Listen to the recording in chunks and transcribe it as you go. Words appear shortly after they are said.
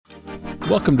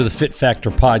Welcome to the Fit Factor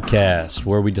podcast,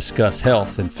 where we discuss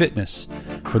health and fitness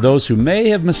for those who may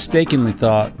have mistakenly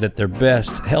thought that their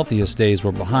best, healthiest days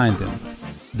were behind them.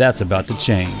 That's about to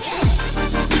change.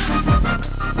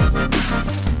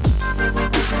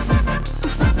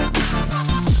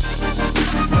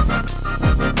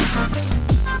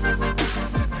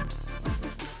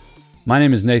 My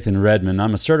name is Nathan Redmon.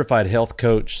 I'm a certified health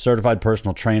coach, certified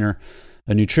personal trainer,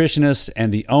 a nutritionist,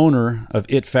 and the owner of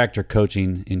It Factor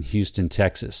Coaching in Houston,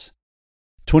 Texas.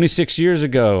 26 years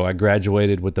ago, I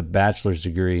graduated with a bachelor's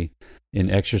degree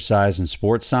in exercise and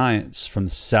sports science from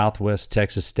the Southwest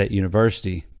Texas State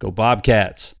University. Go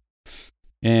Bobcats!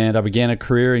 And I began a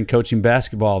career in coaching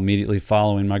basketball immediately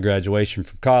following my graduation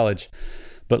from college.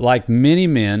 But like many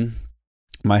men,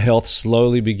 my health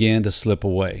slowly began to slip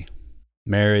away.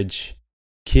 Marriage,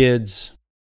 kids,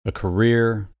 a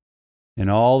career, and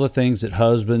all the things that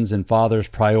husbands and fathers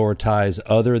prioritize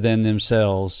other than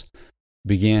themselves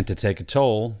began to take a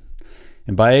toll.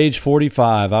 And by age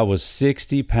 45, I was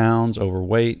 60 pounds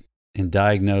overweight and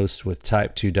diagnosed with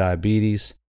type 2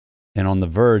 diabetes and on the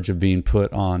verge of being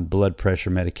put on blood pressure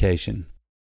medication.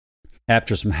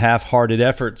 After some half-hearted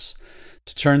efforts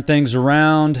to turn things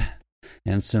around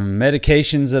and some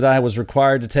medications that I was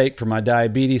required to take for my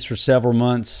diabetes for several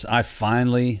months, I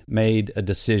finally made a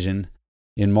decision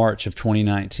in March of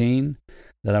 2019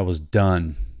 that I was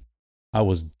done. I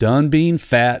was done being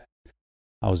fat.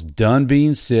 I was done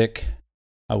being sick.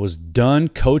 I was done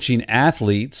coaching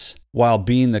athletes while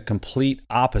being the complete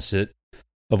opposite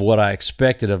of what I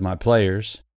expected of my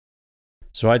players.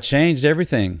 So I changed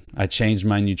everything. I changed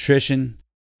my nutrition.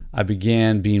 I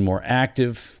began being more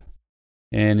active.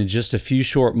 And in just a few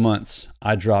short months,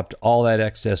 I dropped all that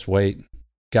excess weight,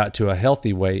 got to a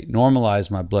healthy weight, normalized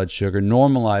my blood sugar,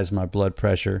 normalized my blood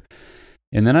pressure,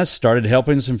 and then I started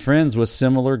helping some friends with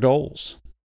similar goals.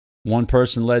 One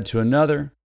person led to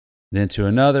another, then to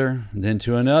another, then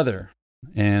to another.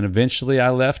 And eventually I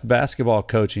left basketball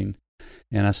coaching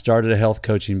and I started a health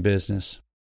coaching business.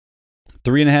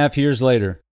 3.5 years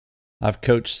later, I've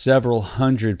coached several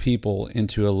hundred people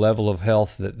into a level of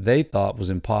health that they thought was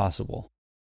impossible.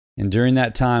 And during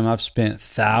that time, I've spent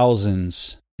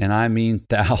thousands, and I mean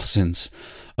thousands,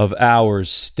 of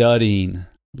hours studying,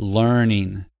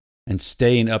 learning, and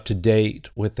staying up to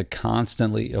date with the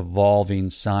constantly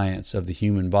evolving science of the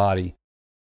human body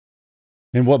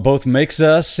and what both makes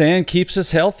us and keeps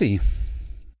us healthy.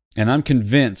 And I'm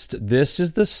convinced this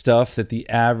is the stuff that the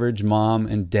average mom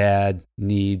and dad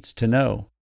needs to know.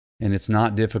 And it's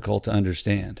not difficult to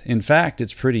understand. In fact,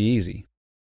 it's pretty easy.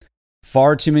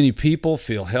 Far too many people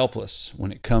feel helpless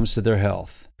when it comes to their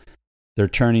health. They're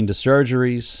turning to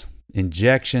surgeries,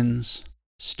 injections,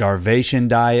 starvation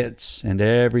diets, and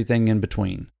everything in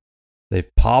between.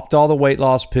 They've popped all the weight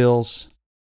loss pills.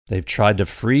 They've tried to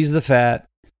freeze the fat.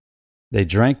 They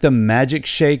drank the magic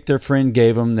shake their friend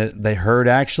gave them that they heard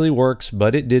actually works,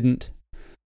 but it didn't.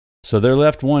 So they're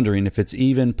left wondering if it's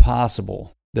even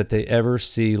possible that they ever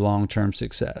see long-term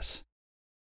success.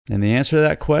 And the answer to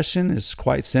that question is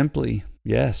quite simply,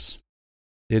 yes,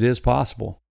 it is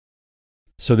possible.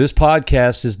 So this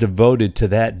podcast is devoted to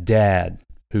that dad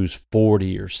who's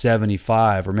 40 or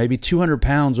 75 or maybe 200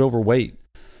 pounds overweight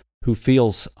who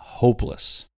feels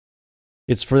hopeless.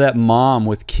 It's for that mom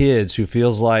with kids who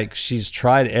feels like she's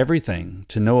tried everything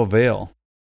to no avail.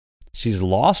 She's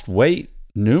lost weight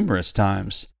numerous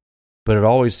times, but it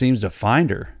always seems to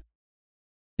find her.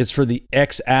 It's for the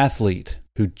ex-athlete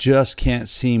who just can't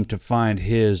seem to find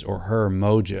his or her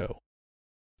mojo.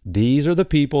 These are the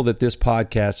people that this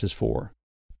podcast is for.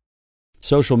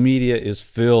 Social media is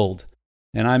filled,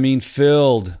 and I mean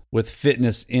filled, with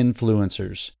fitness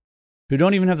influencers who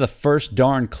don't even have the first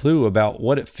darn clue about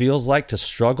what it feels like to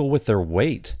struggle with their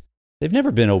weight. They've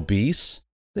never been obese.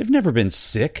 They've never been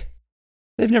sick.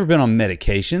 They've never been on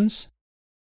medications.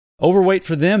 Overweight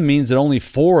for them means that only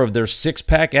 4 of their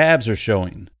 6-pack abs are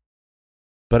showing.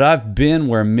 But I've been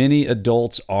where many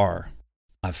adults are.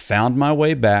 I've found my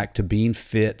way back to being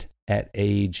fit at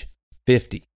age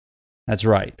 50. That's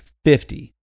right,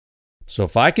 50. So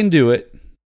if I can do it,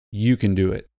 you can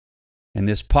do it. And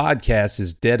this podcast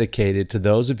is dedicated to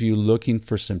those of you looking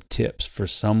for some tips for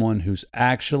someone who's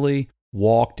actually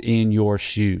walked in your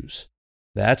shoes.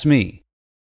 That's me,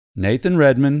 Nathan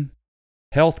Redmon,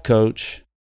 health coach,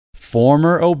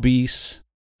 former obese,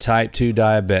 type 2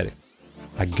 diabetic.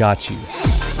 I got you.